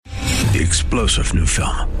The explosive new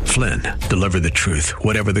film, Flynn, deliver the truth,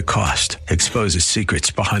 whatever the cost, exposes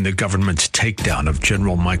secrets behind the government's takedown of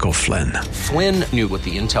General Michael Flynn. Flynn knew what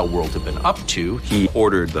the intel world had been up to. He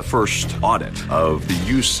ordered the first audit of the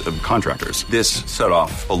use of contractors. This set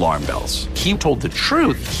off alarm bells. He told the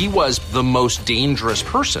truth. He was the most dangerous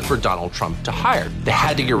person for Donald Trump to hire. They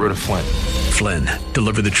had to get rid of Flynn. Flynn,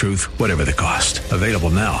 deliver the truth, whatever the cost. Available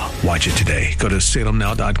now. Watch it today. Go to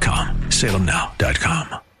salemnow.com.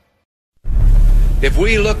 salemnow.com. If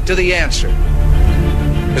we look to the answer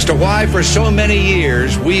as to why for so many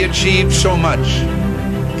years we achieved so much,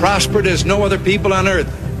 prospered as no other people on earth,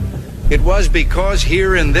 it was because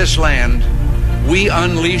here in this land we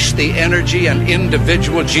unleashed the energy and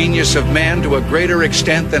individual genius of man to a greater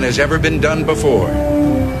extent than has ever been done before.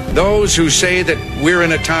 Those who say that we're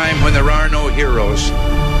in a time when there are no heroes,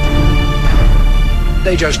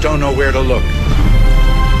 they just don't know where to look.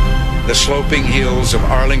 The sloping hills of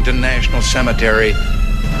Arlington National Cemetery,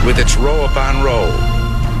 with its row upon row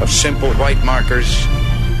of simple white markers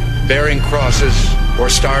bearing crosses or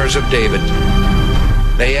stars of David,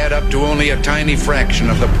 they add up to only a tiny fraction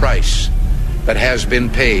of the price that has been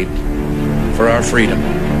paid for our freedom.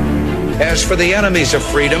 As for the enemies of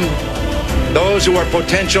freedom, those who are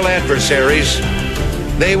potential adversaries,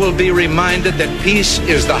 they will be reminded that peace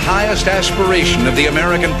is the highest aspiration of the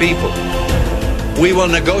American people. We will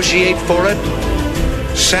negotiate for it,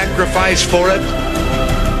 sacrifice for it.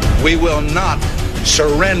 We will not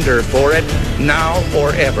surrender for it now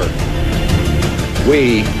or ever.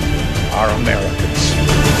 We are Americans.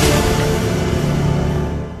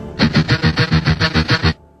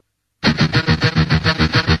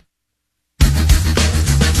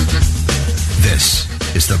 This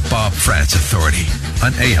is the Bob Frantz Authority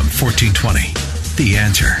on AM 1420. The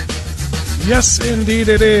Answer. Yes, indeed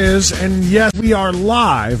it is. And yes, we are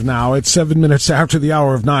live now at 7 minutes after the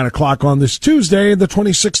hour of 9 o'clock on this Tuesday, the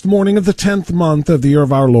 26th morning of the 10th month of the year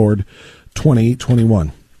of our Lord,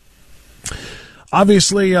 2021.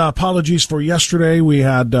 Obviously, apologies for yesterday. We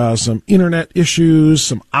had some internet issues,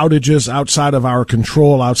 some outages outside of our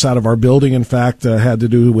control, outside of our building. In fact, had to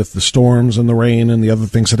do with the storms and the rain and the other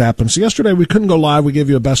things that happened. So yesterday we couldn't go live. We gave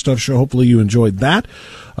you a best of show. Hopefully you enjoyed that.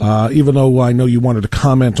 Even though I know you wanted to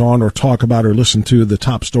comment on or talk about or listen to the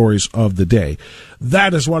top stories of the day.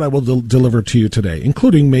 That is what I will deliver to you today,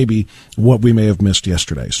 including maybe what we may have missed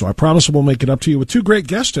yesterday. So I promise we'll make it up to you with two great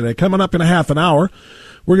guests today. Coming up in a half an hour,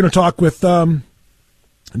 we're going to talk with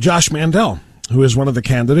Josh Mandel, who is one of the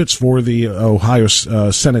candidates for the Ohio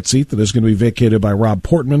Senate seat that is going to be vacated by Rob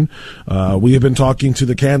Portman. We have been talking to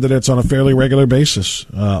the candidates on a fairly regular basis,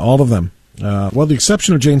 all of them. Well, the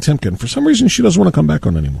exception of Jane Timken. For some reason, she doesn't want to come back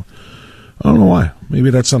on anymore. I don't know why.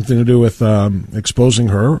 Maybe that's something to do with exposing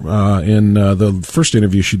her in the first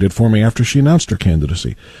interview she did for me after she announced her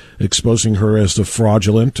candidacy, exposing her as the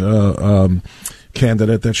fraudulent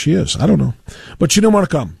candidate that she is. I don't know. But she didn't want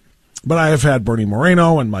to come. But I have had Bernie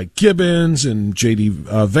Moreno and Mike Gibbons and J.D.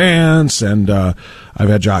 Vance, and I've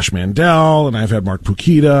had Josh Mandel, and I've had Mark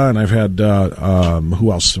Pukita, and I've had,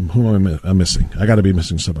 who else? Who am I missing? I got to be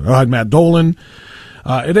missing somebody. I had Matt Dolan.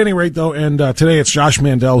 At any rate, though, and today it's Josh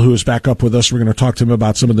Mandel who is back up with us. We're going to talk to him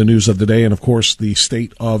about some of the news of the day and, of course, the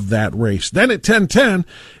state of that race. Then at 10:10,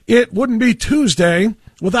 it wouldn't be Tuesday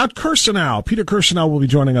without Kirsanow. Peter Kirsanow will be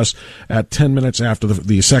joining us at 10 minutes after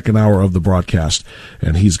the second hour of the broadcast,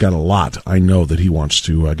 and he's got a lot, I know, that he wants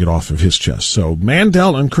to get off of his chest. So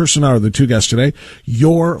Mandel and Kirsanow are the two guests today.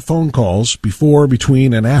 Your phone calls before,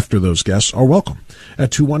 between, and after those guests are welcome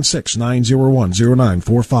at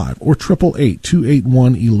 216-901-0945 or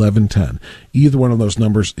 888-281-1110. Either one of those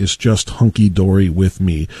numbers is just hunky-dory with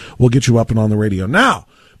me. We'll get you up and on the radio. Now,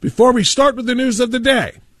 before we start with the news of the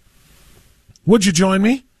day, would you join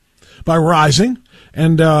me by rising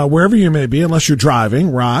and wherever you may be, unless you're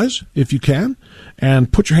driving, rise if you can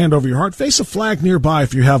and put your hand over your heart. Face a flag nearby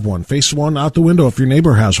if you have one. Face one out the window if your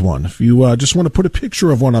neighbor has one. If you just want to put a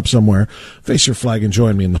picture of one up somewhere, face your flag and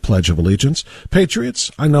join me in the Pledge of Allegiance.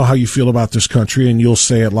 Patriots, I know how you feel about this country, and you'll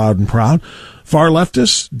say it loud and proud. Far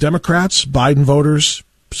leftists, Democrats, Biden voters,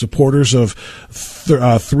 supporters of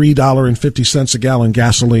 $3.50 a gallon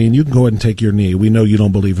gasoline, you can go ahead and take your knee. We know you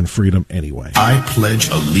don't believe in freedom anyway. I pledge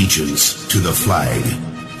allegiance to the flag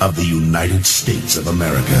of the United States of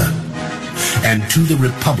America and to the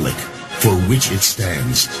republic for which it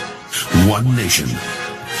stands, one nation,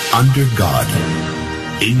 under God,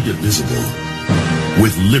 indivisible,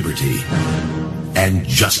 with liberty and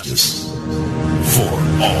justice for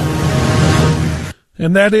all.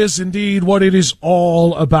 And that is indeed what it is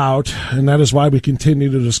all about, and that is why we continue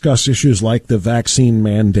to discuss issues like the vaccine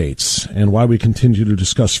mandates and why we continue to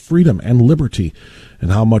discuss freedom and liberty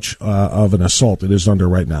and how much of an assault it is under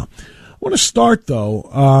right now. I want to start,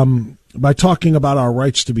 though, by talking about our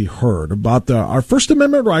rights to be heard, about our First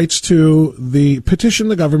Amendment rights to petition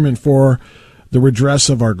the government for the redress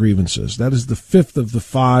of our grievances. That is the fifth of the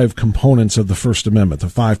 5 components of the First Amendment, the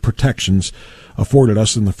 5 protections afforded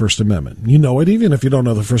us in the First Amendment. You know it, even if you don't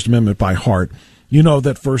know the First Amendment by heart. You know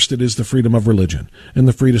that first it is the freedom of religion and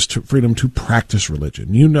the freedom to practice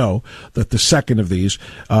religion. You know that the second of these,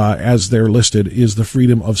 as they're listed, is the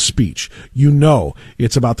freedom of speech. You know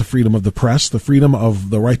it's about the freedom of the press, the freedom of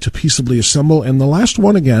the right to peaceably assemble, and the last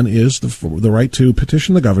one, again, is the right to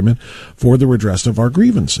petition the government for the redress of our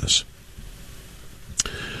grievances.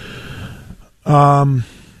 The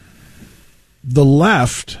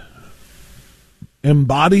left,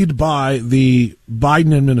 embodied by the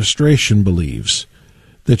Biden administration, believes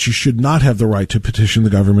that you should not have the right to petition the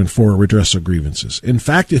government for a redress of grievances. In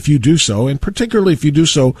fact, if you do so, and particularly if you do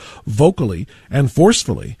so vocally and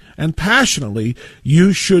forcefully and passionately,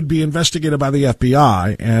 you should be investigated by the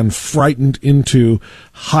FBI and frightened into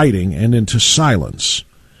hiding and into silence.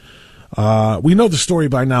 We know the story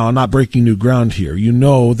by now. I'm not breaking new ground here. You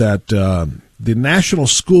know that the National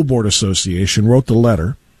School Board Association wrote the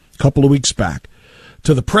letter a couple of weeks back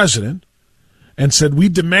to the president and said, we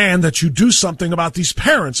demand that you do something about these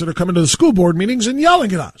parents that are coming to the school board meetings and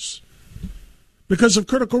yelling at us because of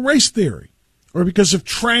critical race theory or because of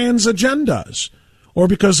trans agendas or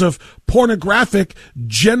because of pornographic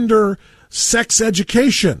gender sex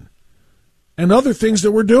education and other things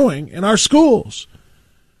that we're doing in our schools.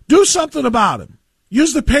 Do something about them.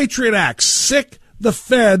 Use the Patriot Act. Sick the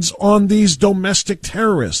feds on these domestic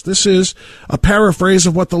terrorists. This is a paraphrase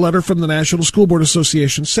of what the letter from the National School Board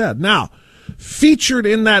Association said. Now, featured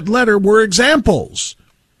in that letter were examples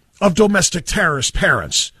of domestic terrorist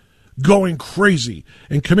parents going crazy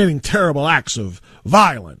and committing terrible acts of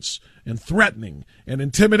violence and threatening and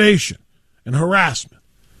intimidation and harassment.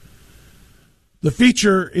 The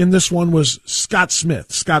feature in this one was Scott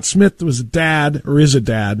Smith. Scott Smith was a dad, or is a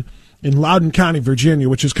dad, in Loudon County, Virginia,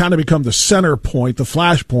 which has kind of become the center point, the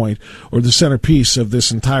flashpoint, or the centerpiece of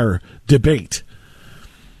this entire debate.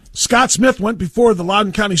 Scott Smith went before the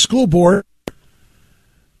Loudon County School Board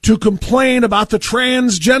to complain about the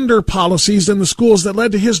transgender policies in the schools that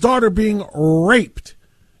led to his daughter being raped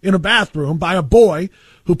in a bathroom by a boy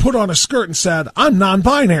who put on a skirt and said, I'm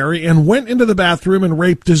non-binary, and went into the bathroom and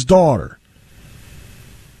raped his daughter.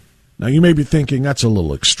 Now, you may be thinking, that's a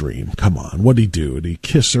little extreme. Come on, what did he do? Did he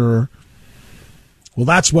kiss her? Well,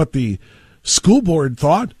 that's what the school board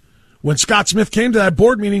thought. When Scott Smith came to that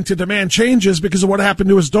board meeting to demand changes because of what happened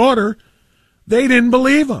to his daughter, they didn't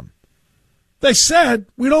believe him. They said,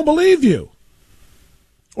 we don't believe you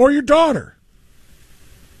or your daughter.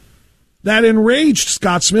 That enraged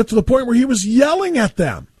Scott Smith to the point where he was yelling at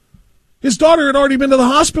them. His daughter had already been to the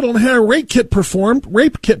hospital and had a rape kit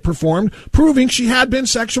performed, proving she had been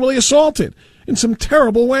sexually assaulted in some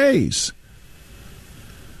terrible ways.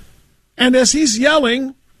 And as he's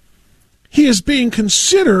yelling, he is being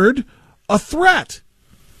considered a threat,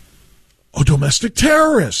 a domestic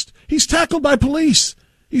terrorist. He's tackled by police.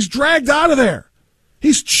 He's dragged out of there.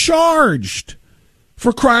 He's charged,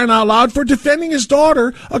 for crying out loud, for defending his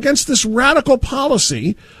daughter against this radical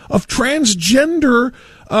policy of transgender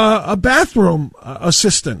bathroom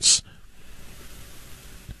assistance.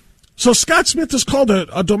 So Scott Smith is called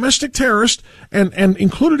a domestic terrorist and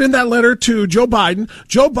included in that letter to Joe Biden.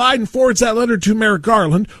 Joe Biden forwards that letter to Merrick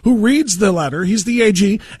Garland, who reads the letter. He's the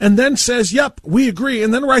AG, and then says, yep, we agree,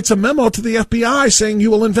 and then writes a memo to the FBI saying you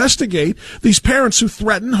will investigate these parents who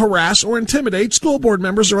threaten, harass, or intimidate school board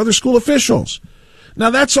members or other school officials. Now,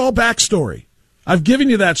 that's all backstory. I've given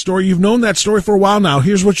you that story. You've known that story for a while now.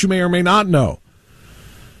 Here's what you may or may not know.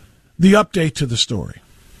 The update to the story.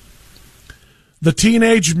 The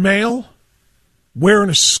teenage male wearing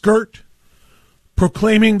a skirt,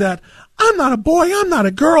 proclaiming that I'm not a boy, I'm not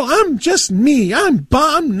a girl, I'm just me, I'm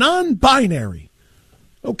non-binary.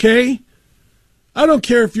 Okay? I don't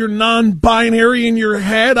care if you're non-binary in your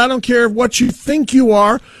head. I don't care what you think you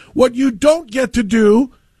are. What you don't get to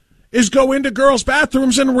do is go into girls'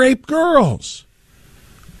 bathrooms and rape girls.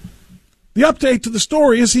 The update to the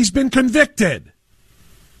story is he's been convicted.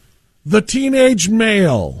 The teenage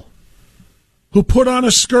male who put on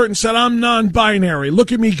a skirt and said, I'm non-binary,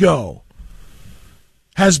 look at me go,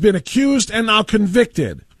 has been accused and now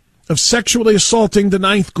convicted of sexually assaulting the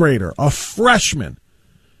 9th grader, a freshman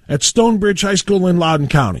at Stonebridge High School in Loudon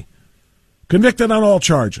County. Convicted on all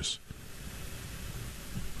charges.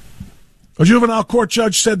 A juvenile court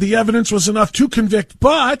judge said the evidence was enough to convict,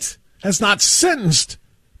 but has not sentenced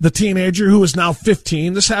the teenager, who is now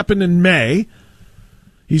 15. This happened in May.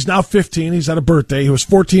 He's now 15. He's had a birthday. He was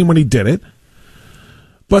 14 when he did it.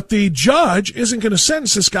 But the judge isn't going to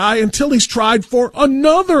sentence this guy until he's tried for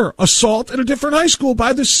another assault at a different high school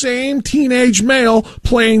by the same teenage male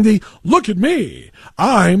playing the, look at me,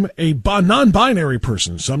 I'm a non-binary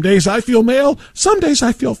person. Some days I feel male, some days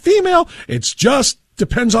I feel female. It's just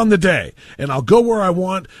depends on the day. And I'll go where I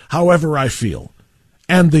want, however I feel.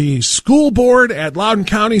 And the school board at Loudon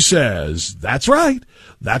County says, that's right.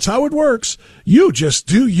 That's how it works. You just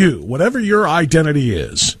do you, whatever your identity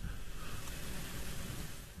is.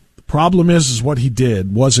 Problem is what he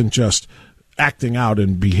did wasn't just acting out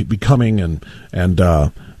and becoming and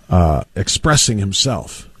expressing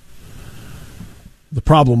himself. The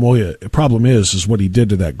problem is what he did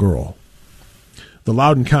to that girl. The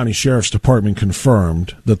Loudon County Sheriff's Department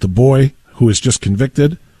confirmed that the boy who was just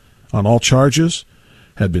convicted on all charges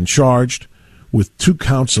had been charged with 2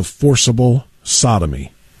 counts of forcible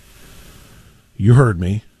sodomy. You heard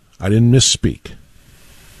me. I didn't misspeak.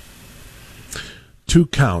 2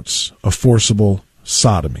 counts of forcible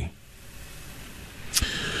sodomy.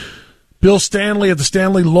 Bill Stanley at the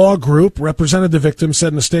Stanley Law Group represented the victim,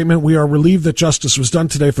 said in a statement, "We are relieved that justice was done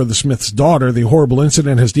today for the Smith's daughter. The horrible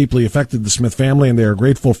incident has deeply affected the Smith family, and they are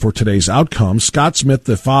grateful for today's outcome." Scott Smith,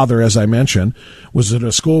 the father, as I mentioned, was at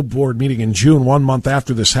a school board meeting in June, 1 month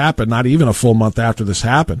after this happened, not even a full month after this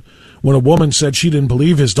happened, when a woman said she didn't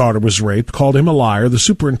believe his daughter was raped, called him a liar. The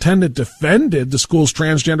superintendent defended the school's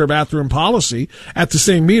transgender bathroom policy at the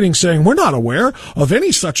same meeting, saying, "We're not aware of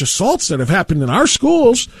any such assaults that have happened in our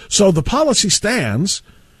schools, so the policy stands."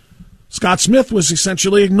 Scott Smith was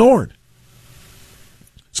essentially ignored.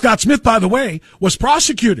 Scott Smith, by the way, was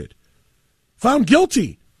prosecuted, found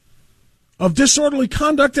guilty of disorderly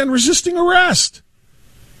conduct and resisting arrest.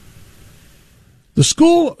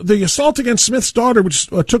 The assault against Smith's daughter, which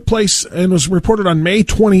took place and was reported on May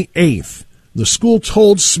 28th, the school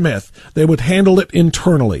told Smith they would handle it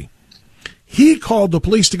internally. He called the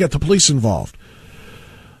police to get the police involved.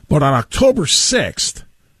 But on October 6th,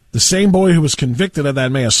 the same boy who was convicted of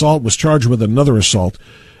that May assault was charged with another assault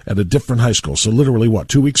at a different high school. So literally,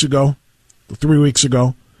 2 weeks ago, 3 weeks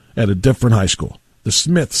ago, at a different high school. The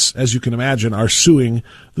Smiths, as you can imagine, are suing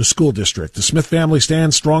the school district. The Smith family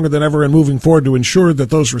stands stronger than ever and moving forward to ensure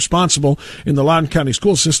that those responsible in the Loudon County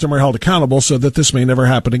school system are held accountable so that this may never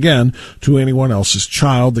happen again to anyone else's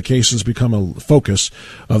child. The case has become a focus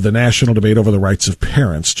of the national debate over the rights of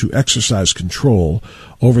parents to exercise control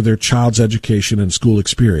over their child's education and school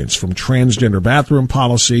experience, from transgender bathroom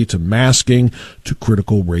policy to masking to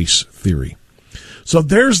critical race theory. So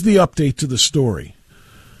there's the update to the story.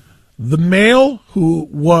 The male who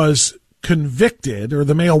was convicted, or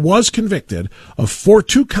the male was convicted of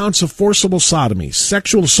 2 counts of forcible sodomy,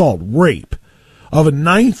 sexual assault, rape of a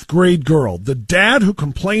 9th grade girl. The dad who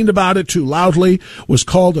complained about it too loudly was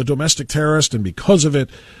called a domestic terrorist, and because of it,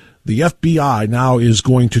 the FBI now is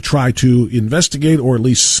going to try to investigate, or at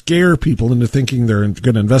least scare people into thinking they're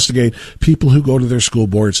going to investigate people who go to their school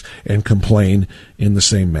boards and complain in the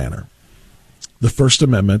same manner. The First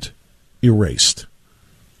Amendment erased.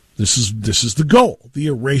 This is the goal, the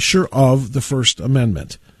erasure of the First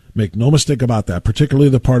Amendment. Make no mistake about that, particularly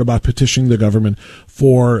the part about petitioning the government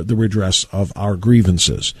for the redress of our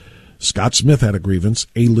grievances. Scott Smith had a grievance,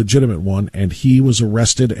 a legitimate one, and he was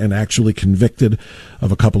arrested and actually convicted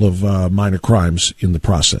of a couple of minor crimes in the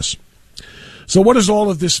process. So what does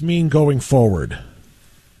all of this mean going forward?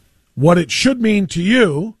 What it should mean to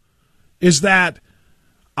you is that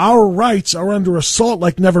our rights are under assault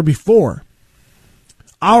like never before.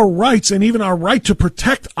 Our rights, and even our right to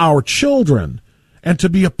protect our children and to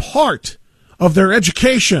be a part of their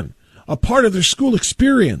education, a part of their school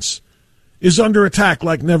experience, is under attack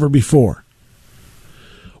like never before.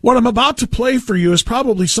 What I'm about to play for you is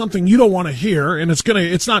probably something you don't want to hear, and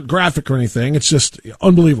it's not graphic or anything. It's just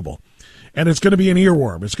unbelievable. And it's going to be an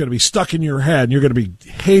earworm. It's going to be stuck in your head, and you're going to be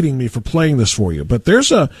hating me for playing this for you. But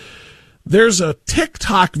there's a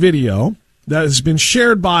TikTok video that has been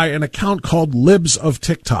shared by an account called Libs of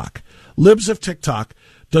TikTok. Libs of TikTok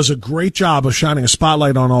does a great job of shining a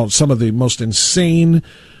spotlight on some of the most insane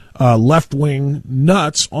left-wing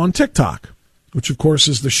nuts on TikTok, which, of course,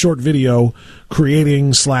 is the short video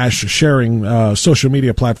creating/sharing social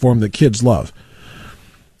media platform that kids love.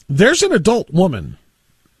 There's an adult woman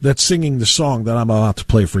that's singing the song that I'm about to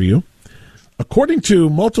play for you. According to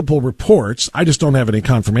multiple reports, I just don't have any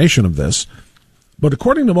confirmation of this, but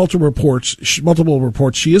according to multiple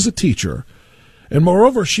reports, she is a teacher, and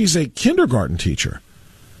moreover, she's a kindergarten teacher.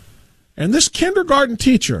 And this kindergarten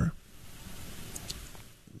teacher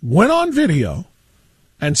went on video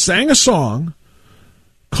and sang a song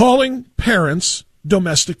calling parents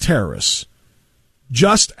domestic terrorists.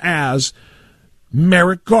 just as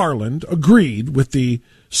Merrick Garland agreed with the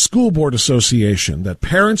School Board Association that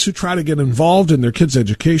parents who try to get involved in their kids'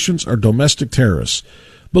 educations are domestic terrorists.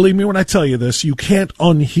 Believe me when I tell you this, you can't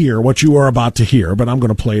unhear what you are about to hear, but I'm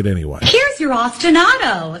going to play it anyway. Here's your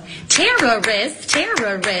ostinato. Terrorist,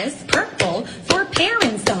 terrorist, purple for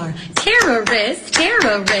parents are. Terrorist,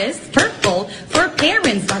 terrorist, purple for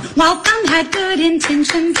parents are. While some had good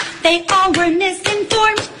intentions, they all were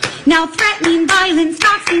misinformed. Now threatening violence,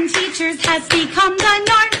 doxing teachers has become the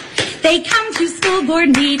norm. They come to school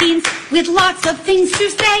board meetings with lots of things to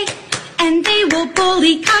say, and they will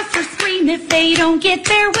bully, cuss, or scream if they don't get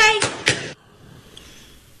their way.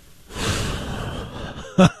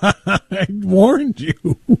 I warned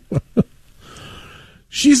you.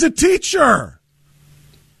 She's a teacher.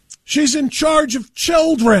 She's in charge of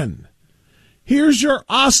children. Here's your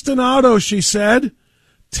ostinato, she said.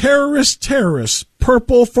 Terrorist, terrorists,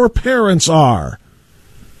 purple for parents are.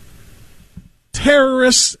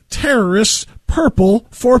 Terrorists, terrorists, purple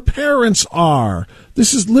for parents are.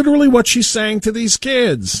 This is literally what she's saying to these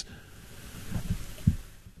kids.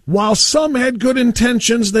 While some had good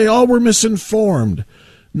intentions, they all were misinformed.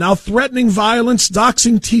 Now threatening violence,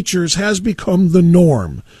 doxing teachers has become the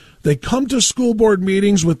norm. They come to school board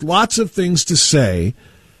meetings with lots of things to say,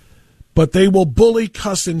 but they will bully,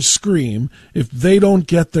 cuss, and scream if they don't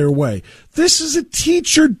get their way. This is a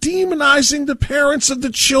teacher demonizing the parents of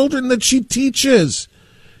the children that she teaches.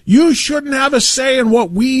 You shouldn't have a say in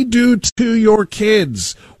what we do to your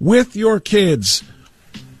kids, with your kids.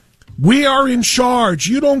 We are in charge.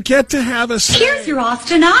 You don't get to have a say. Here's your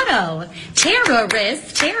ostinato.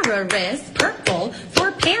 Terrorist, terrorist, purple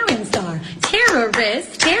for parents are.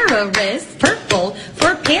 Terrorist, terrorist, purple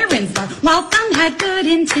for parents are. While some had good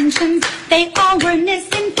intentions, they all were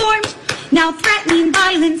misinformed. Now threatening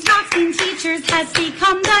violence, doxing teachers has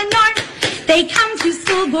become the norm. They come to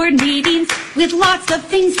school board meetings with lots of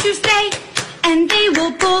things to say, and they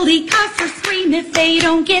will bully, cuss, or scream if they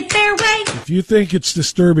don't get their way. If you think it's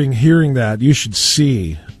disturbing hearing that, you should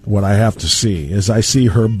see what I have to see, as I see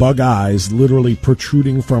her bug eyes literally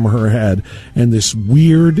protruding from her head and this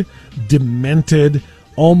weird, demented,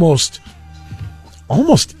 almost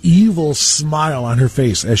evil smile on her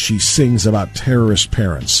face as she sings about terrorist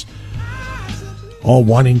parents, all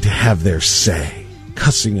wanting to have their say,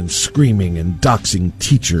 cussing and screaming and doxing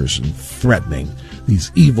teachers and threatening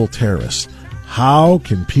these evil terrorists. How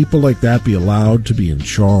can people like that be allowed to be in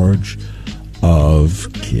charge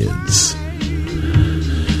of kids?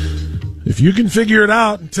 If you can figure it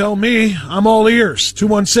out and tell me, I'm all ears.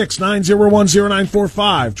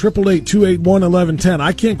 216-901-0945, 888-281-1110.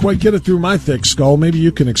 I can't quite get it through my thick skull. Maybe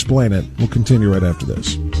you can explain it. We'll continue right after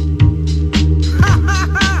this.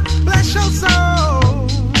 Bless your soul.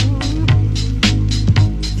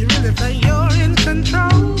 You really think you're in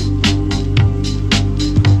control?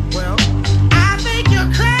 Well, I think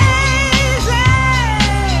you're crazy.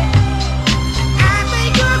 I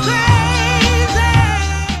think you're crazy.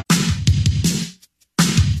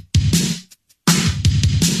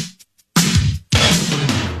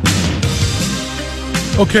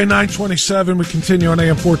 Okay, 9:27. We continue on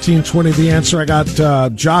AM 1420. The Answer. I got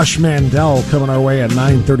Josh Mandel coming our way at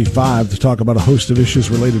 9:35 to talk about a host of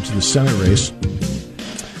issues related to the Senate race.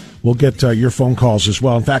 We'll get your phone calls as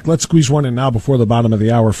well. In fact, let's squeeze one in now before the bottom of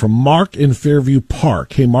the hour from Mark in Fairview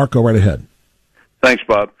Park. Hey, Mark, go right ahead. Thanks,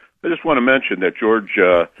 Bob. I just want to mention that Jordan,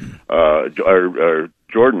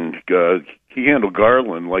 he handled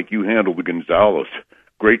Garland like you handled the Gonzalez.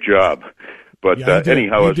 Great job. But yeah,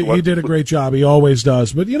 anyhow, he did a great job. He always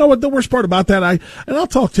does. But you know what? The worst part about that, I'll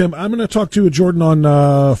talk to him. I'm going to talk to Jordan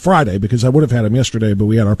on Friday because I would have had him yesterday, but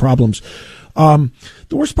we had our problems. The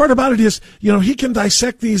worst part about it is, he can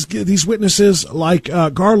dissect these witnesses like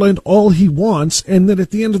Garland all he wants, and then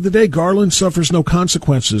at the end of the day, Garland suffers no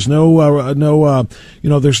consequences.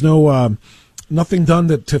 There's nothing done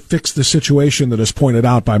to fix the situation that is pointed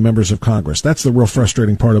out by members of Congress. That's the real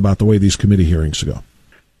frustrating part about the way these committee hearings go.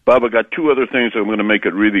 Bob, I got two other things. I'm going to make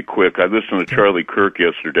it really quick. I listened to Charlie Kirk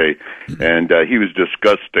yesterday, and he was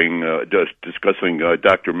discussing Dr.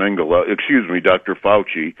 Dr.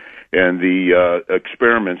 Fauci, and the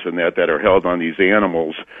experiments in that are held on these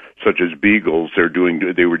animals, such as beagles.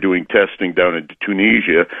 They were doing testing down in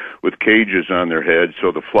Tunisia with cages on their heads,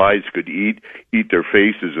 so the flies could eat their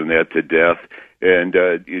faces and that to death. And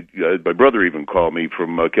my brother even called me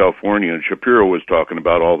from California, and Shapiro was talking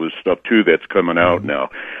about all this stuff, too, that's coming out now.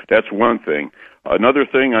 That's one thing. Another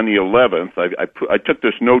thing, on the 11th, I took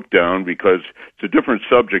this note down because it's a different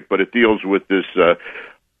subject, but it deals with this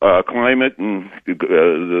climate and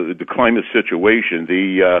the climate situation.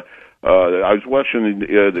 The I was watching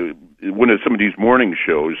one of some of these morning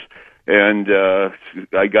shows, and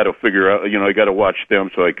I got to figure out, I got to watch them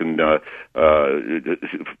so I can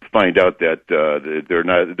find out that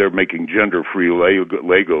they're making gender-free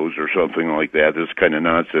Legos or something like that. This kind of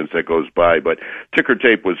nonsense that goes by. But ticker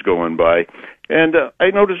tape was going by, and I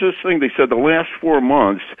noticed this thing. They said the last 4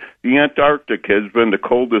 months, the Antarctic has been the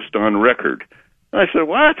coldest on record. And I said,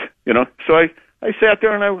 what? So I sat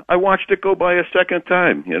there and I watched it go by a second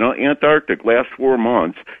time. Antarctic, last 4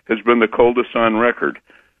 months, has been the coldest on record.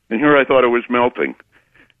 And here I thought it was melting.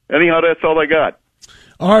 Anyhow, that's all I got.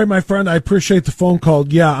 All right, my friend, I appreciate the phone call.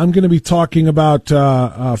 Yeah, I'm going to be talking about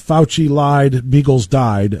Fauci lied, Beagles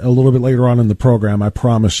died a little bit later on in the program, I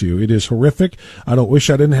promise you. It is horrific. I don't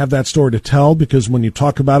wish I didn't have that story to tell, because when you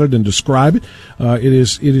talk about it and describe it, it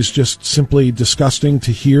is just simply disgusting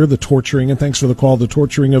to hear the torturing, and thanks for the call, the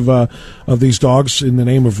torturing of these dogs in the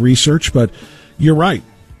name of research. But you're right,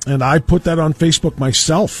 and I put that on Facebook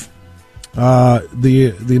myself.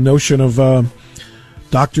 The notion of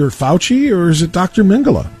Dr. Fauci, or is it Dr.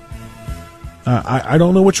 Mengele? I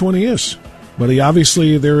don't know which one he is, but he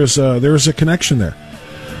obviously there is a connection there.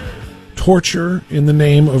 Torture in the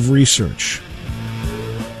name of research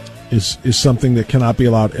is something that cannot be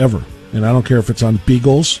allowed ever, and I don't care if it's on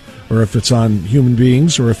beagles or if it's on human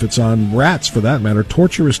beings or if it's on rats for that matter.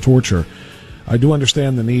 Torture is torture. I do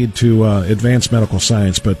understand the need to advance medical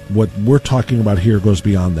science, but what we're talking about here goes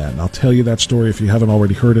beyond that. And I'll tell you that story if you haven't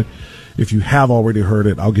already heard it. If you have already heard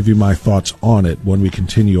it, I'll give you my thoughts on it when we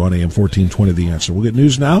continue on AM 1420 The Answer. We'll get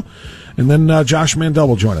news now, and then Josh Mandel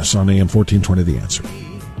will join us on AM 1420 The Answer.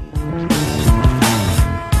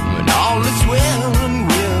 When all is well and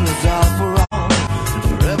will is all for all,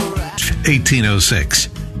 forever 1806.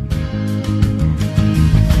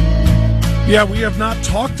 Yeah, we have not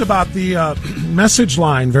talked about the message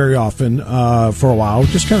line very often for a while.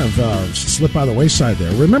 Just kind of slipped by the wayside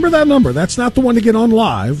there. Remember that number. That's not the one to get on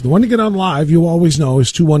live. The one to get on live, you always know,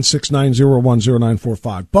 is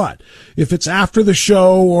 216-901-0945. But if it's after the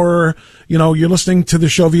show, or, you're listening to the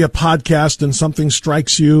show via podcast and something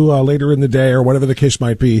strikes you later in the day or whatever the case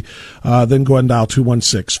might be, then go ahead and dial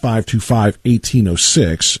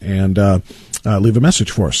 216-525-1806 and leave a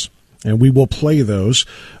message for us. And we will play those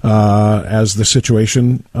as the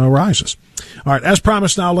situation arises. All right, as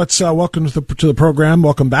promised, now let's welcome to the program.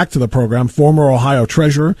 Welcome back to the program, former Ohio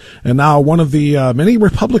treasurer and now one of the many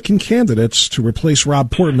Republican candidates to replace Rob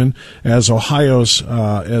Portman as an Ohio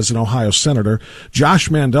senator. Josh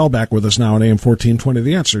Mandel back with us now on AM 1420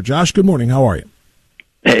 The Answer. Josh, good morning. How are you?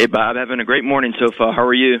 Hey, Bob. Having a great morning so far. How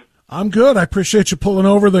are you? I'm good. I appreciate you pulling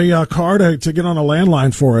over the car to get on a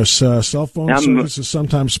landline for us. Cell phone service is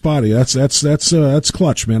sometimes spotty. That's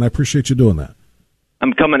clutch, man. I appreciate you doing that.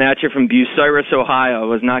 I'm coming at you from Bucyrus, Ohio. I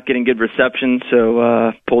was not getting good reception,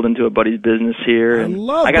 so pulled into a buddy's business here.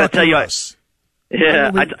 I got to tell you, I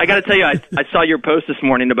got to tell you, I saw your post this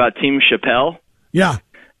morning about Team Chappelle. Yeah,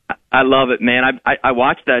 I love it, man. I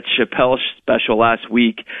watched that Chappelle special last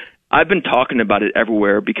week. I've been talking about it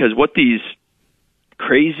everywhere because what these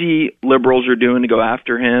crazy liberals are doing to go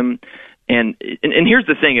after him, and here's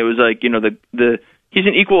the thing: it was like, he's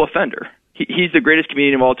an equal offender. He's the greatest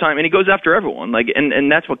comedian of all time, and he goes after everyone.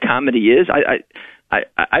 And that's what comedy is. I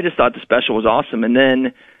just thought the special was awesome. And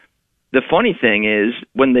then the funny thing is,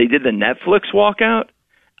 when they did the Netflix walkout,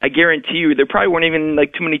 I guarantee you there probably weren't even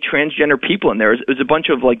too many transgender people in there. It was a bunch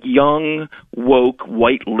of young, woke,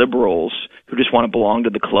 white liberals who just want to belong to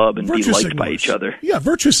the club and be liked by each other. Yeah,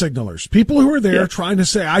 virtue signalers. People who are there trying to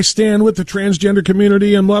say, I stand with the transgender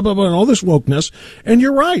community and blah, blah, blah, and all this wokeness. And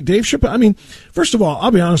you're right, Dave Chappelle. I mean, first of all, I'll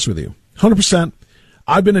be honest with you, 100%.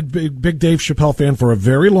 I've been a big Dave Chappelle fan for a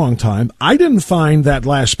very long time. I didn't find that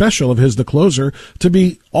last special of his, The Closer, to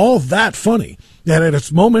be all that funny. It had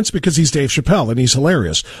its moments because he's Dave Chappelle and he's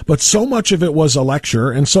hilarious, but so much of it was a lecture,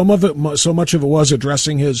 and so much of it was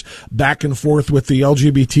addressing his back and forth with the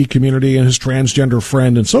LGBT community and his transgender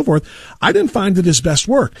friend and so forth. I didn't find it his best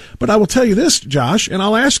work, but I will tell you this, Josh, and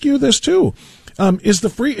I'll ask you this too. Is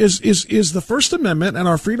the First Amendment and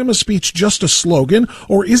our freedom of speech just a slogan,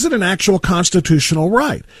 or is it an actual constitutional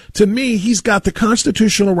right? To me, he's got the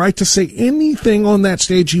constitutional right to say anything on that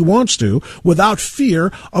stage he wants to without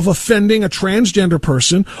fear of offending a transgender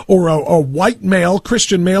person or a white male,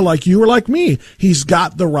 Christian male like you or like me. He's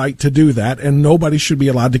got the right to do that, and nobody should be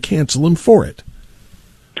allowed to cancel him for it.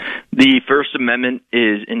 The First Amendment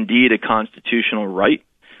is indeed a constitutional right.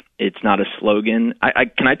 It's not a slogan.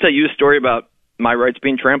 Can I tell you a story about my rights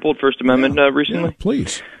being trampled, First Amendment, recently? Yeah,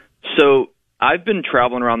 please. So I've been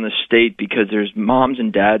traveling around the state because there's moms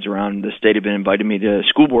and dads around the state have been inviting me to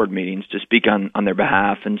school board meetings to speak on their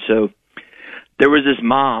behalf. And so there was this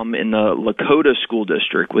mom in the Lakota school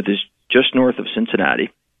district, which is just north of Cincinnati,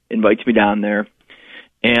 invites me down there,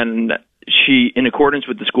 and she, in accordance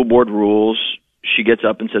with the school board rules, she gets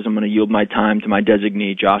up and says, I'm going to yield my time to my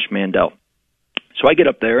designee, Josh Mandel. So I get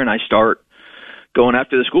up there and I start going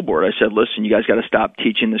after the school board. I said, listen, you guys got to stop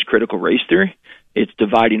teaching this critical race theory. It's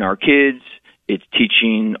dividing our kids. It's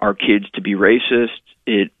teaching our kids to be racist.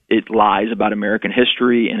 It lies about American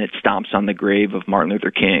history, and it stomps on the grave of Martin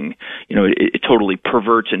Luther King. You know, it totally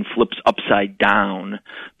perverts and flips upside down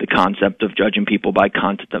the concept of judging people by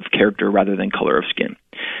content of character rather than color of skin.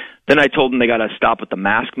 Then I told them they got to stop with the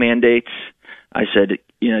mask mandates. I said,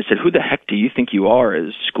 who the heck do you think you are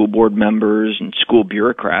as school board members and school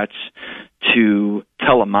bureaucrats to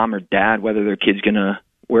tell a mom or dad whether their kid's going to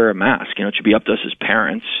wear a mask? You know, it should be up to us as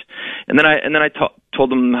parents. And then I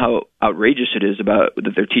told them how outrageous it is about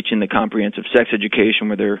that they're teaching the comprehensive sex education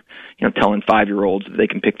where they're, telling 5-year-olds that they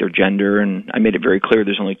can pick their gender. And I made it very clear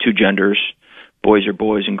there's only 2 genders, boys are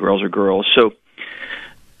boys and girls are girls. So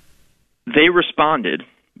they responded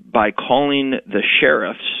by calling the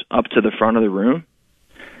sheriffs up to the front of the room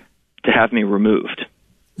to have me removed.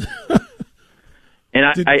 And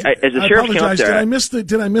as the sheriff came up there,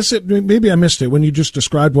 Did I miss it? Maybe I missed it when you just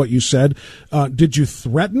described what you said. Did you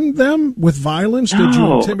threaten them with violence? No. Did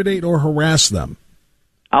you intimidate or harass them?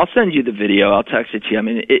 I'll send you the video. I'll text it to you. I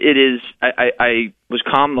mean, it is. I was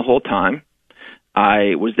calm the whole time.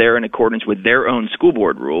 I was there in accordance with their own school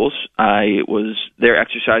board rules. I was there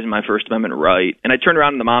exercising my First Amendment right. And I turned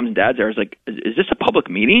around to the moms and dads there. I was like, is this a public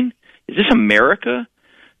meeting? Is this America?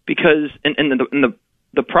 Because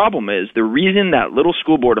the problem is the reason that little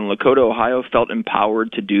school board in Lakota, Ohio felt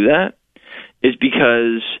empowered to do that is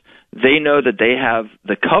because they know that they have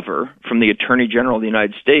the cover from the Attorney General of the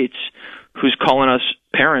United States who's calling us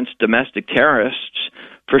parents domestic terrorists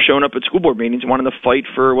for showing up at school board meetings and wanting to fight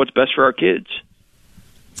for what's best for our kids.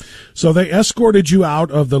 So they escorted you out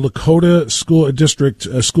of the Lakota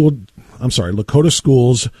Lakota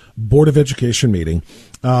Schools Board of Education meeting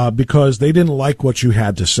because they didn't like what you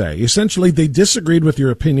had to say. Essentially, they disagreed with your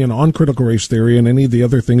opinion on critical race theory and any of the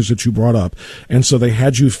other things that you brought up, and so they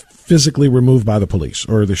had you physically removed by the police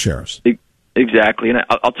or the sheriffs. Exactly, and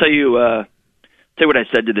I'll tell you what I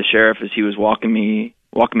said to the sheriff as he was walking me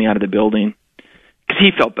out of the building because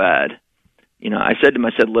he felt bad. I said to him,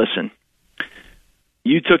 listen.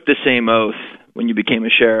 You took the same oath when you became a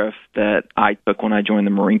sheriff that I took when I joined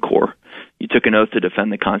the Marine Corps. You took an oath to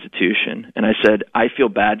defend the Constitution. And I said, I feel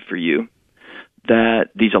bad for you that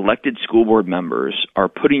these elected school board members are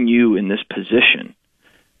putting you in this position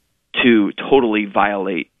to totally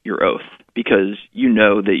violate your oath because you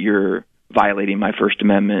know that you're violating my First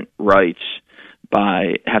Amendment rights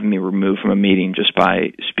by having me removed from a meeting just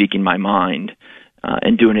by speaking my mind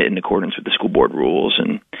and doing it in accordance with the school board rules.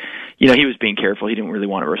 And he was being careful. He didn't really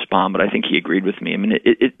want to respond, but I think he agreed with me. I mean,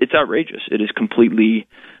 it's outrageous. It is completely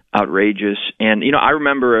outrageous. And, I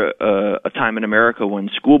remember a time in America when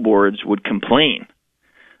school boards would complain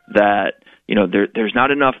that, there's not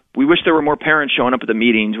enough. We wish there were more parents showing up at the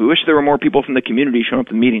meetings. We wish there were more people from the community showing up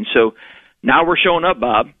at the meetings. So now we're showing up,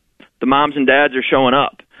 Bob. The moms and dads are showing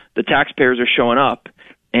up. The taxpayers are showing up.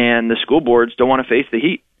 And the school boards don't want to face the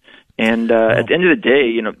heat. And at the end of the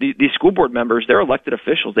day, these school board members, they're elected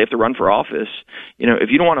officials. They have to run for office. If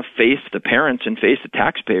you don't want to face the parents and face the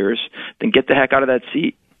taxpayers, then get the heck out of that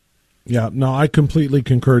seat. Yeah, no, I completely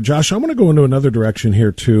concur. Josh, I want to go into another direction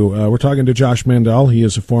here, too. We're talking to Josh Mandel. He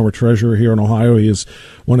is a former treasurer here in Ohio. He is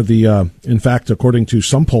one of the, in fact, according to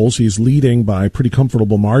some polls, he's leading by pretty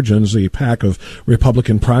comfortable margins a pack of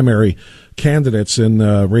Republican primary candidates in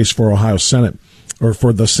the race for Ohio Senate. Or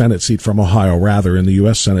for the Senate seat from Ohio, rather, in the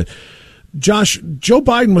U.S. Senate. Josh, Joe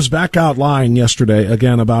Biden was back out lying yesterday,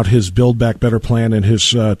 again, about his Build Back Better plan and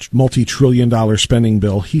his multi-trillion-dollar spending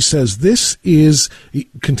bill. He says he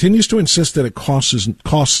continues to insist that it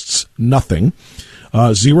costs nothing,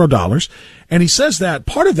 $0. And he says that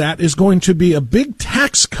part of that is going to be a big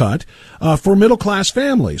tax cut for middle-class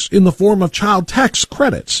families in the form of child tax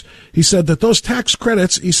credits. He said that those tax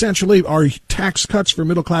credits essentially are tax cuts for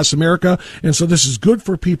middle-class America, and so this is good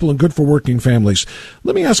for people and good for working families.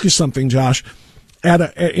 Let me ask you something, Josh.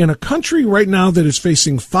 In a country right now that is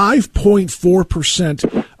facing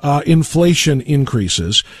 5.4% inflation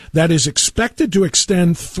increases, that is expected to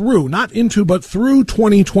extend through, not into, but through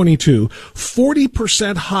 2022,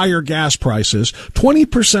 40% higher gas prices,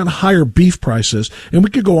 20% higher beef prices, and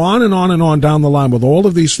we could go on and on and on down the line with all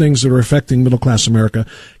of these things that are affecting middle-class America.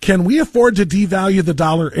 Can we afford to devalue the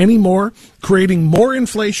dollar anymore, creating more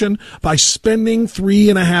inflation by spending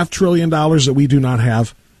 $3.5 trillion that we do not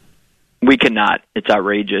have? We cannot. It's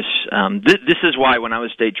outrageous. This is why when I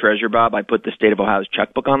was state treasurer, Bob, I put the state of Ohio's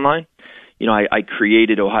checkbook online. I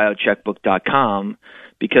created ohiocheckbook.com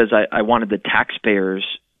because I wanted the taxpayers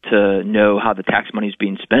to know how the tax money is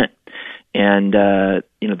being spent. And,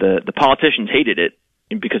 the politicians hated it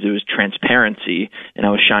because it was transparency, and I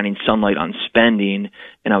was shining sunlight on spending,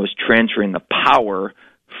 and I was transferring the power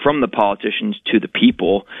from the politicians to the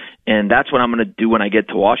people. And that's what I'm going to do when I get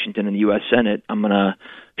to Washington in the U.S. Senate. I'm going to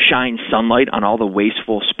shine sunlight on all the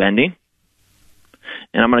wasteful spending,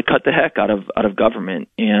 and I'm going to cut the heck out of government.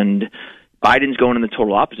 And Biden's going in the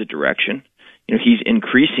total opposite direction. He's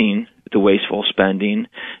increasing the wasteful spending.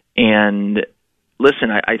 And listen,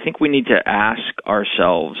 I think we need to ask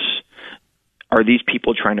ourselves, are these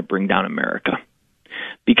people trying to bring down America?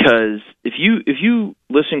 Because if you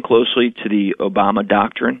listen closely to the Obama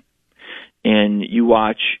doctrine and you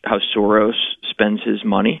watch how Soros spends his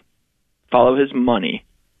money, follow his money.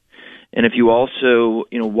 And if you also,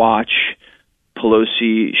 watch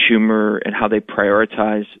Pelosi, Schumer, and how they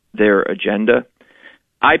prioritize their agenda,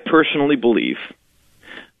 I personally believe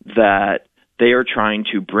that they are trying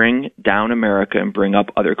to bring down America and bring up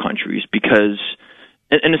other countries because,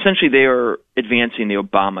 and essentially they are advancing the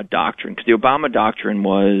Obama doctrine, because the Obama doctrine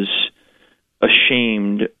was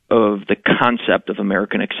ashamed of the concept of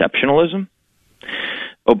American exceptionalism.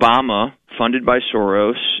 Obama, funded by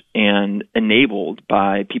Soros and enabled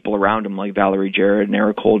by people around him like Valerie Jarrett and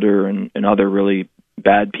Eric Holder and other really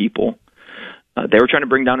bad people, they were trying to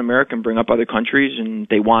bring down America and bring up other countries, and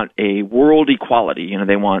they want a world equality.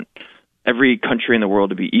 They want every country in the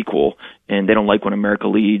world to be equal, and they don't like when America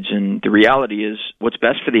leads. And the reality is what's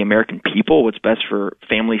best for the American people, what's best for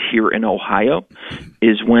families here in Ohio,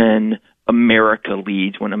 is when America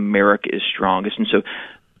leads, when America is strongest. And so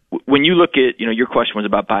when you look at, your question was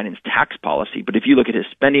about Biden's tax policy, but if you look at his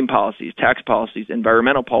spending policies, tax policies,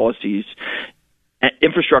 environmental policies,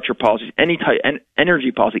 infrastructure policies,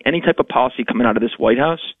 energy policy, any type of policy coming out of this White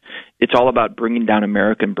House, it's all about bringing down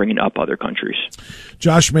America and bringing up other countries.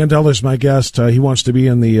 Josh Mandel is my guest. He wants to be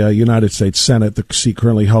in the United States Senate, the seat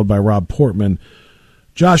currently held by Rob Portman.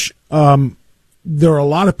 Josh, there are a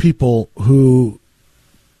lot of people who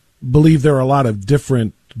believe there are a lot of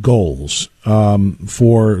different goals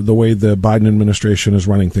for the way the Biden administration is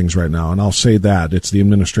running things right now. And I'll say that. It's the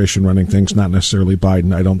administration running things, not necessarily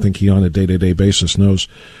Biden. I don't think he on a day-to-day basis knows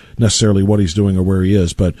necessarily what he's doing or where he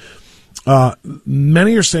is. But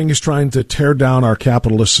many are saying he's trying to tear down our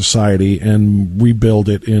capitalist society and rebuild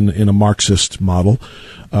it in a Marxist model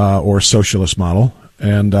or a socialist model.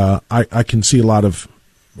 And I can see a lot of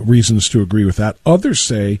reasons to agree with that. Others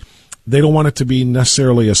say they don't want it to be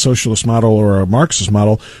necessarily a socialist model or a Marxist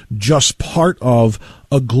model, just part of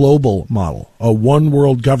a global model, a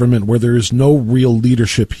one-world government where there is no real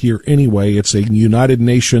leadership here anyway. It's a United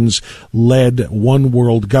Nations-led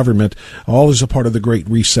one-world government. All is a part of the Great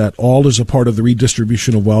Reset. All is a part of the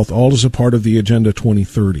redistribution of wealth. All is a part of the Agenda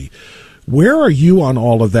 2030. Where are you on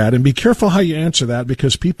all of that? And be careful how you answer that,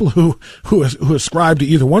 because people who ascribe to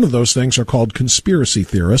either one of those things are called conspiracy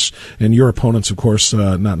theorists. And your opponents, of course,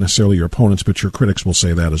 not necessarily your opponents, but your critics will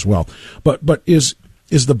say that as well. But is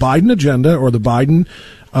the Biden agenda or the Biden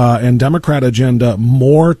and Democrat agenda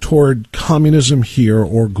more toward communism here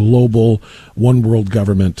or global one world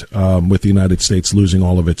government with the United States losing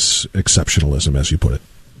all of its exceptionalism, as you put it?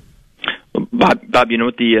 Bob, you know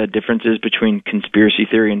what the difference is between conspiracy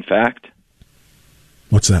theory and fact?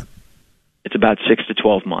 What's that? It's about 6 to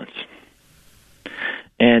 12 months.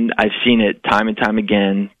 And I've seen it time and time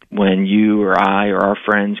again when you or I or our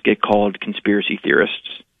friends get called conspiracy theorists.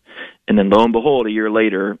 And then lo and behold, a year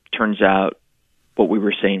later, turns out what we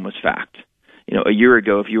were saying was fact. A year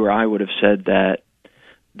ago, if you or I would have said that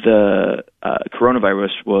the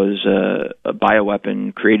coronavirus was a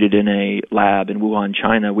bioweapon created in a lab in Wuhan,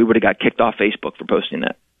 China, we would have got kicked off Facebook for posting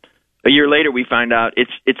that. A year later, we find out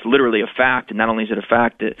it's literally a fact, and not only is it a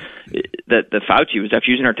fact that the Fauci was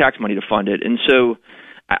actually using our tax money to fund it. And so,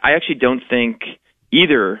 I actually don't think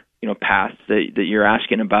either path that you're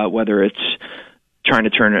asking about, whether it's trying to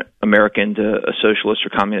turn America into a socialist or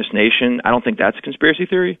communist nation, I don't think that's a conspiracy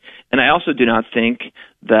theory. And I also do not think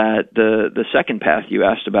that the second path you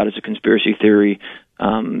asked about is a conspiracy theory,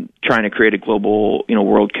 trying to create a global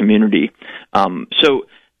world community. So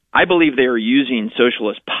I believe they are using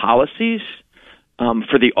socialist policies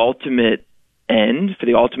for the ultimate end, for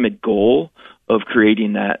the ultimate goal of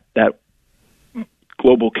creating that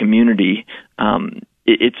global community.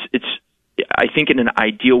 It's I think in an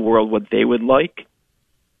ideal world, what they would like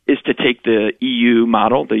is to take the EU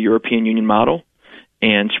model, the European Union model,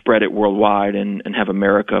 and spread it worldwide and have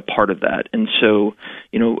America part of that. And so,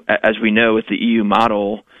 as we know, with the EU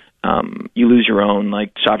model, you lose your own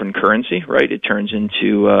like sovereign currency, right? It turns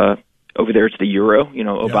into over there it's the euro.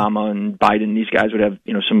 Obama and Biden, these guys would have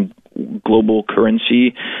some global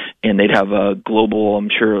currency, and they'd have a global, I'm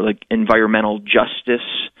sure, like environmental justice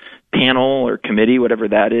panel or committee, whatever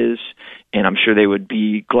that is. And I'm sure they would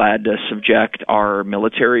be glad to subject our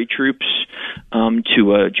military troops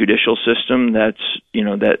to a judicial system that's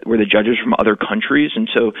where the judges from other countries. And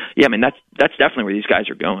so, yeah, I mean that's definitely where these guys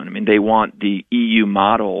are going. I mean, they want the EU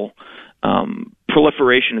model,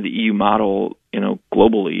 proliferation of the EU model,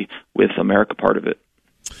 globally, with America part of it.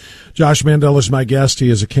 Josh Mandel is my guest. He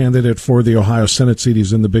is a candidate for the Ohio Senate seat.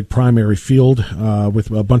 He's in the big primary field with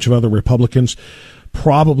a bunch of other Republicans.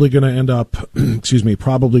 Probably going to end up,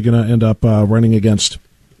 running against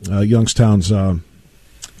Youngstown's.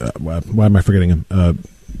 Why am I forgetting him?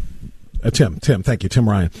 Tim. Thank you, Tim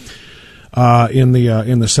Ryan. In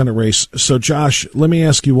the Senate race. So, Josh, let me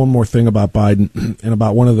ask you one more thing about Biden and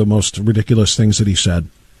about one of the most ridiculous things that he said.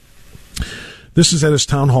 This is at his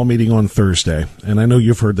town hall meeting on Thursday, and I know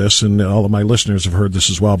you've heard this, and all of my listeners have heard this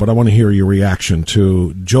as well, but I want to hear your reaction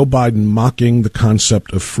to Joe Biden mocking the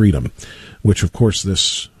concept of freedom, which, of course,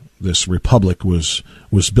 this republic was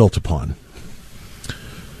built upon.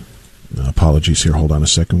 Apologies here. Hold on a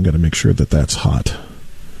second. We've got to make sure that that's hot.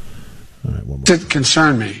 All right, one more. That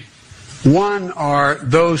concern me. One are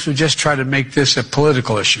those who just try to make this a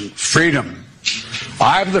political issue. Freedom.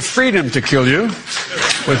 I have the freedom to kill you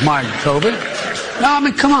with my COVID. No, I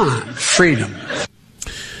mean, come on. Freedom.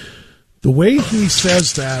 The way he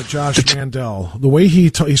says that, Josh Mandel, the way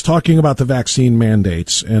he's talking about the vaccine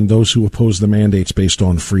mandates and those who oppose the mandates based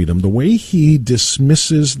on freedom, the way he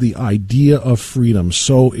dismisses the idea of freedom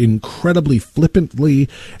so incredibly flippantly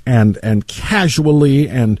and casually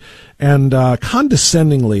and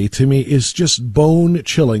condescendingly, to me, is just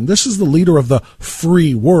bone-chilling. This is the leader of the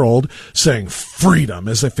free world saying freedom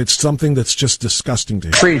as if it's something that's just disgusting to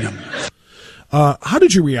him. Freedom. How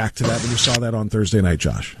did you react to that when you saw that on Thursday night,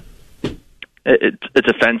 Josh? It's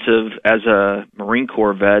offensive. As a Marine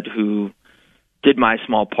Corps vet who did my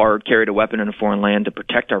small part, carried a weapon in a foreign land to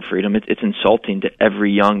protect our freedom, it's insulting to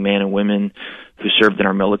every young man and women who served in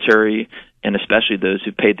our military, and especially those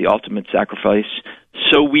who paid the ultimate sacrifice.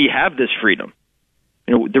 So we have this freedom.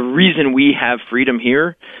 The reason we have freedom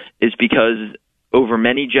here is because over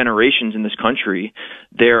many generations in this country,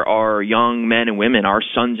 there are young men and women, our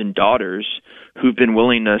sons and daughters, who've been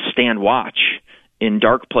willing to stand watch in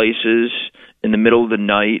dark places, in the middle of the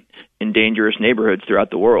night, in dangerous neighborhoods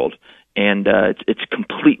throughout the world. And it's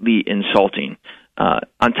completely insulting.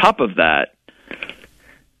 On top of that,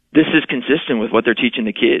 this is consistent with what they're teaching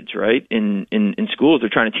the kids, right? In schools, they're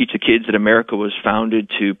trying to teach the kids that America was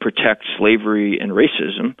founded to protect slavery and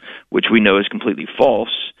racism, which we know is completely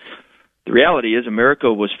false. The reality is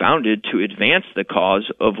America was founded to advance the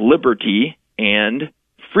cause of liberty and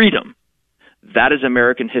freedom. That is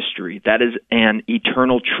American history. That is an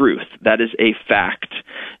eternal truth. That is a fact.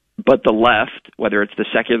 But the left, whether it's the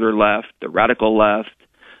secular left, the radical left,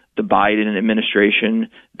 the Biden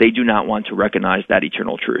administration, they do not want to recognize that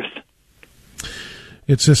eternal truth.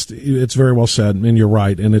 It's very well said, and you're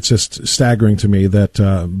right. And it's just staggering to me that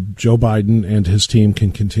Joe Biden and his team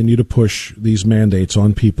can continue to push these mandates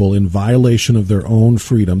on people in violation of their own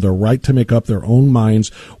freedom, their right to make up their own minds,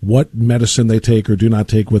 what medicine they take or do not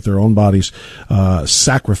take with their own bodies,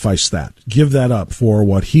 sacrifice that, give that up for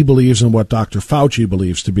what he believes and what Dr. Fauci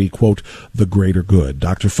believes to be, quote, the greater good.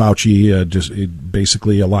 Dr. Fauci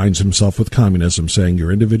basically aligns himself with communism, saying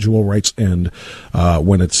your individual rights end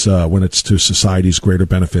when it's to society's greater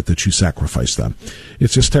benefit that you sacrifice them.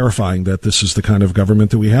 It's just terrifying that this is the kind of government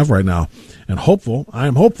that we have right now. And I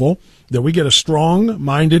am hopeful that we get a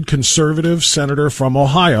strong-minded conservative senator from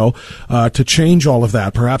Ohio to change all of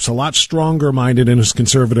that, perhaps a lot stronger-minded in his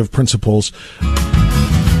conservative principles.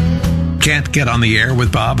 Can't get on the air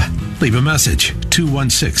with Bob? Leave a message,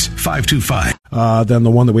 216-525. Than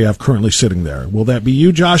the one that we have currently sitting there. Will that be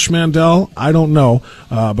you, Josh Mandel? I don't know,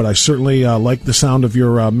 but I certainly like the sound of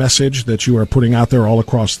your message that you are putting out there all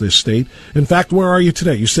across this state. In fact, where are you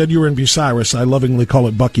today? You said you were in Bucyrus. I lovingly call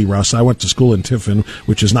it Bucky Russ. I went to school in Tiffin,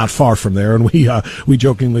 which is not far from there, and we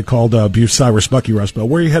jokingly called Bucyrus Bucky Russ. But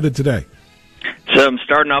where are you headed today? So I'm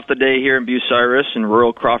starting off the day here in Bucyrus in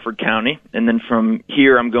rural Crawford County, and then from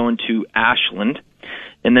here I'm going to Ashland,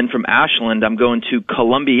 and then from Ashland I'm going to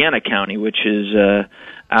Columbiana County, which is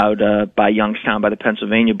out by Youngstown by the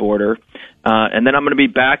Pennsylvania border, and then I'm going to be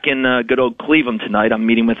back in good old Cleveland tonight. I'm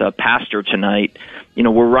meeting with a pastor tonight.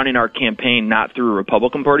 We're running our campaign not through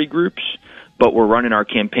Republican Party groups, but we're running our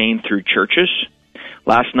campaign through churches.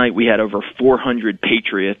 Last night we had over 400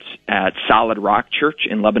 patriots at Solid Rock Church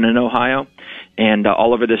in Lebanon, Ohio. And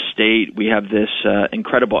all over the state, we have this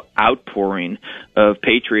incredible outpouring of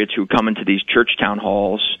patriots who come into these church town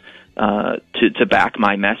halls to back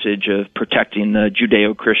my message of protecting the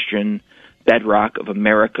Judeo-Christian bedrock of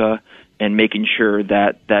America and making sure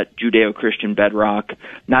that that Judeo-Christian bedrock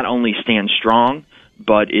not only stands strong,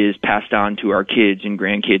 but is passed on to our kids and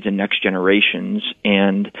grandkids and next generations.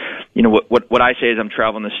 And, you know, what I say as I'm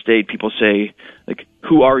traveling the state, people say, like,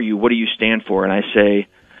 who are you? What do you stand for? And I say,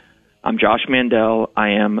 I'm Josh Mandel. I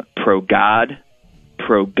am pro-God,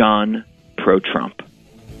 pro-gun, pro-Trump.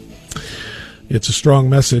 It's a strong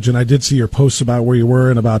message, and I did see your posts about where you were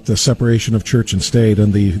and about the separation of church and state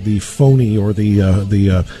and the phony or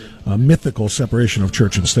the mythical separation of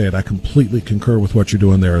church and state. I completely concur with what you're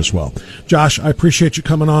doing there as well. Josh, I appreciate you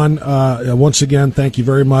coming on. Once again, thank you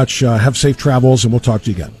very much. Have safe travels, and we'll talk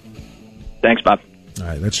to you again. Thanks, Bob. All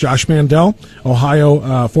right, that's Josh Mandel,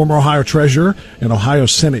 Ohio, former Ohio Treasurer and Ohio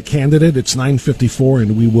Senate candidate. It's 9:54,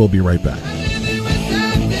 and we will be right back.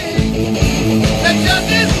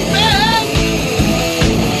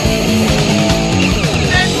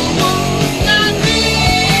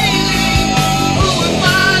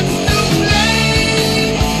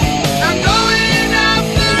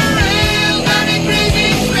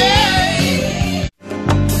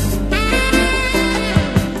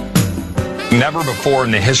 Never before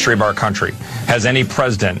in the history of our country has any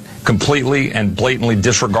president completely and blatantly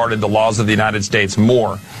disregarded the laws of the United States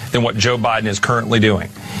more than what Joe Biden is currently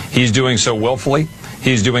doing. He's doing so willfully.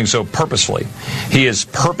 He's doing so purposefully. He is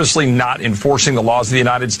purposely not enforcing the laws of the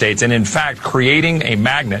United States and, in fact, creating a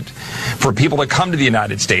magnet for people to come to the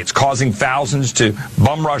United States, causing thousands to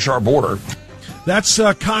bum rush our border. That's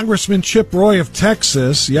Congressman Chip Roy of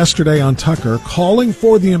Texas yesterday on Tucker calling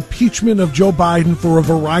for the impeachment of Joe Biden for a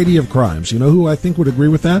variety of crimes. You know who I think would agree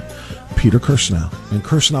with that? Peter Kirsanow. And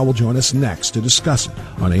Kirsanow will join us next to discuss it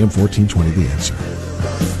on AM 1420 The Answer.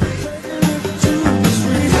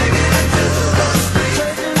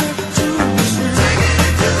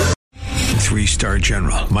 Three-star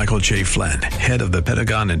General Michael J. Flynn, head of the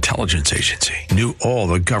Pentagon Intelligence Agency, knew all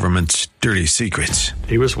the government's dirty secrets.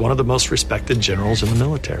 He was one of the most respected generals in the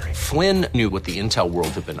military. Flynn knew what the intel world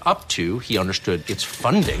had been up to. He understood its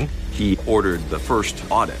funding. He ordered the first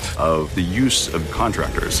audit of the use of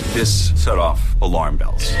contractors. This set off alarm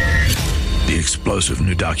bells. The explosive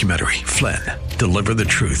new documentary, Flynn, Deliver the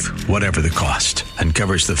Truth, Whatever the Cost,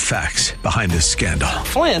 uncovers the facts behind this scandal.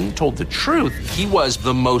 Flynn told the truth. He was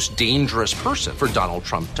the most dangerous person for Donald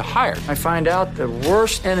Trump to hire. I find out the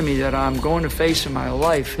worst enemy that I'm going to face in my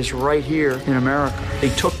life is right here in America. They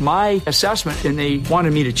took my assessment and they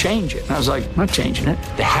wanted me to change it. And I was like, I'm not changing it.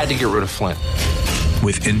 They had to get rid of Flynn.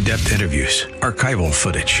 With in-depth interviews, archival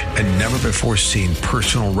footage, and never-before-seen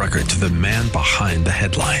personal records of the man behind the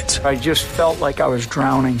headlines. I just felt like I was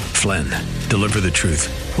drowning. Flynn, Deliver the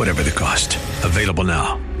Truth, Whatever the Cost. Available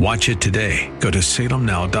now. Watch it today. Go to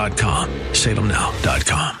salemnow.com.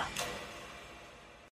 salemnow.com.